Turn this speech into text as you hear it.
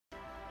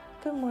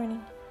Good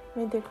morning.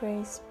 May the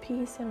grace,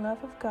 peace, and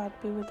love of God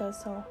be with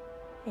us all.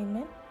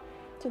 Amen.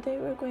 Today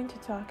we're going to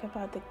talk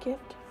about the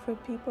gift for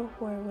people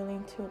who are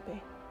willing to obey.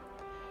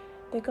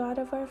 The God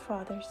of our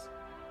fathers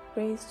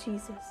raised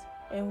Jesus,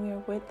 and we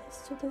are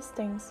witness to these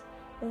things,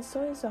 and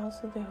so is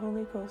also the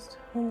Holy Ghost,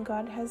 whom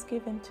God has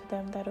given to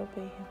them that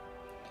obey him.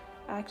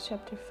 Acts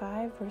chapter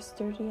 5, verse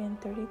 30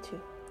 and 32.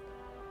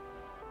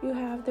 You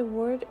have the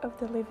word of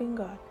the living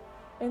God,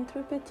 and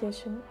through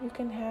petition you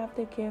can have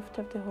the gift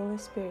of the Holy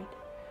Spirit,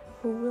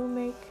 who will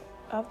make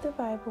of the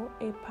Bible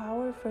a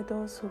power for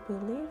those who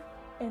believe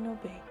and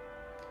obey.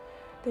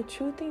 The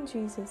truth in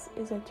Jesus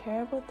is a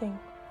terrible thing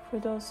for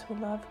those who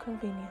love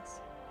convenience.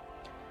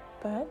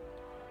 But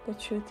the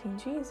truth in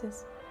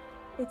Jesus,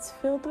 it's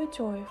filled with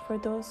joy for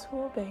those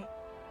who obey.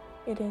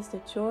 It is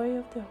the joy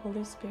of the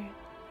Holy Spirit.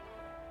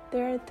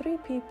 There are three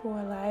people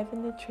alive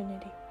in the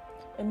Trinity,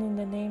 and in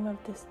the name of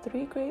these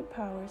three great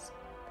powers,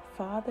 the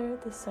Father,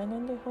 the Son,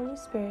 and the Holy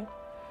Spirit,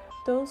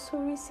 those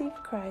who receive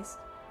Christ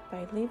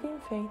by living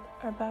faith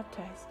are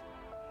baptized.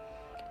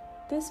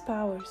 These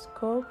powers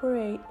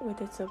cooperate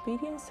with its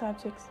obedient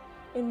subjects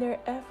in their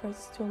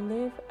efforts to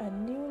live a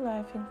new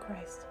life in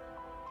Christ.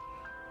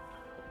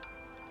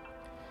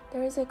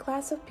 There is a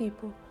class of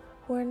people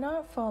who are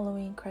not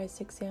following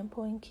Christ's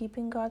example in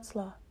keeping God's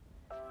law,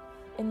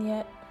 and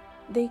yet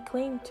they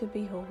claim to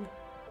be holy.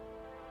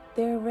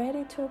 They are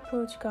ready to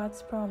approach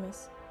God's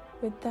promise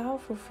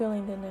without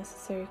fulfilling the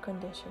necessary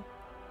condition.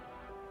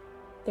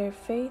 Their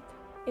faith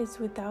is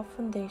without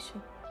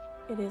foundation.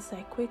 It is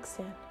like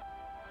quicksand.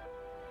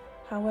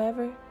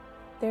 However,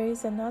 there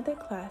is another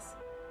class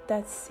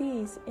that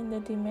sees in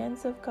the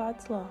demands of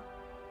God's law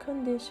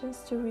conditions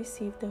to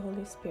receive the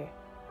Holy Spirit.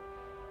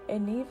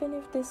 And even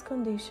if these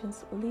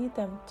conditions lead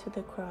them to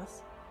the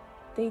cross,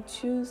 they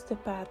choose the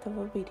path of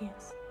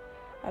obedience.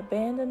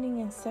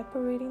 Abandoning and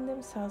separating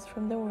themselves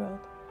from the world,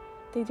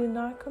 they do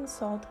not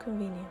consult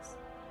convenience,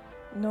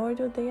 nor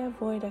do they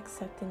avoid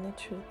accepting the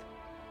truth,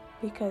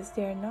 because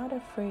they are not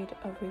afraid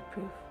of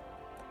reproof.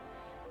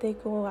 They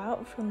go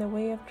out from the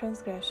way of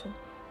transgression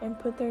and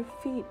put their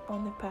feet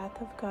on the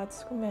path of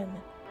God's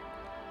commandment.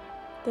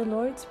 The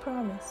Lord's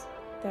promise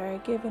that are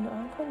given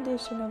on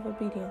condition of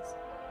obedience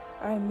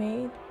are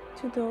made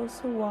to those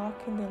who walk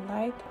in the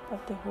light of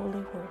the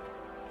Holy Word.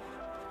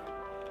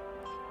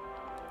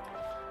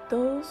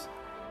 Those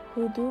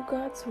who do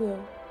God's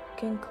will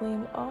can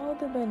claim all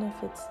the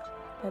benefits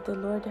that the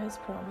Lord has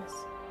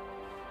promised.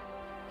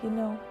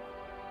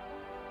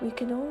 We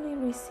can only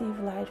receive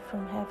light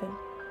from heaven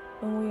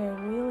when we are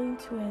willing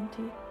to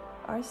empty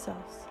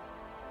ourselves.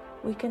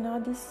 We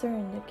cannot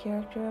discern the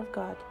character of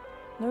God,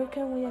 nor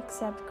can we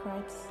accept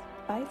Christ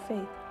by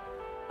faith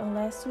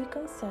unless we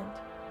consent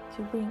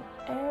to bring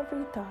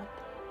every thought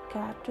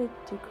captive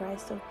to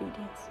Christ's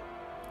obedience.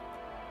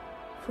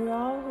 For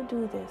all who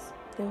do this,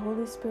 the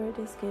Holy Spirit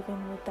is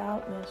given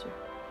without measure.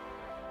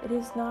 It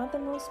is not the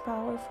most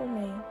powerful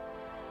man,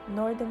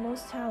 nor the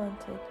most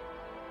talented,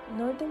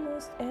 nor the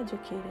most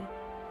educated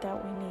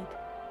that we need.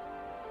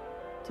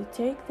 To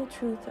take the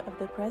truth of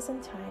the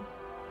present time,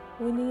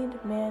 we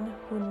need men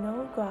who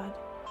know God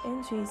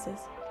and Jesus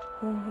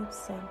whom he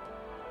sent.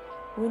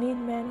 We need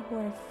men who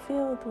are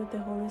filled with the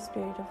Holy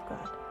Spirit of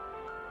God.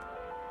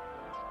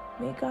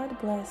 May God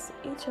bless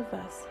each of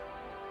us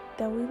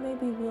that we may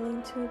be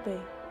willing to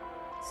obey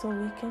so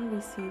we can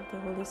receive the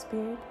Holy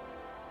Spirit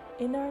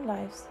in our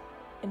lives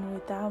and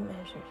without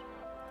measure.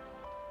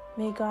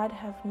 May God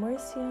have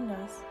mercy on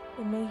us,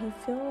 and may he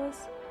fill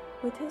us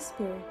with his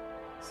Spirit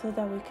so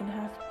that we can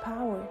have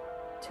power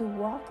to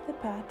walk the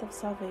path of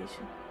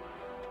salvation,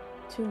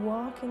 to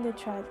walk in the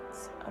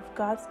tracks of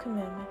God's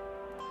commandment,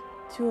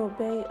 to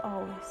obey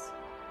always.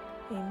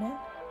 Amen.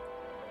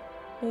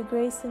 May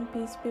grace and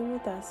peace be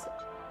with us.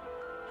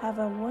 Have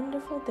a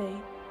wonderful day,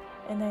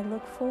 and I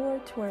look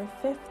forward to our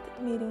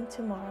 5th meeting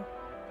tomorrow,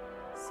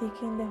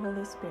 Seeking the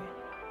Holy Spirit.